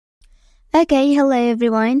Okay, hello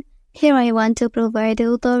everyone. Here I want to provide a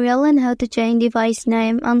tutorial on how to change device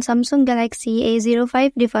name on Samsung Galaxy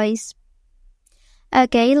A05 device.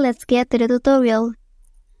 Okay, let's get to the tutorial.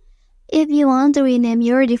 If you want to rename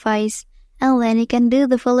your device, and then you can do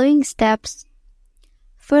the following steps.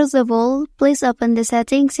 First of all, please open the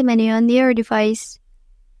settings menu on your device.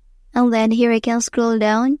 And then here you can scroll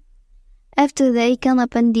down. After that, you can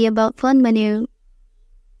open the About Phone menu.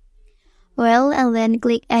 And then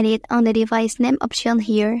click Edit on the device name option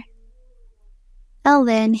here. And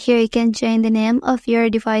then here you can change the name of your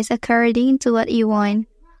device according to what you want.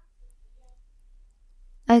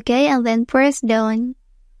 Okay, and then press Done.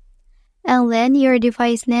 And then your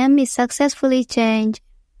device name is successfully changed.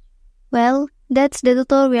 Well, that's the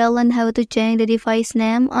tutorial on how to change the device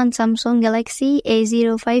name on Samsung Galaxy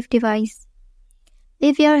A05 device.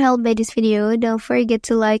 If you are helped by this video, don't forget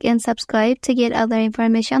to like and subscribe to get other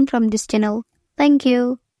information from this channel. Thank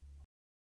you.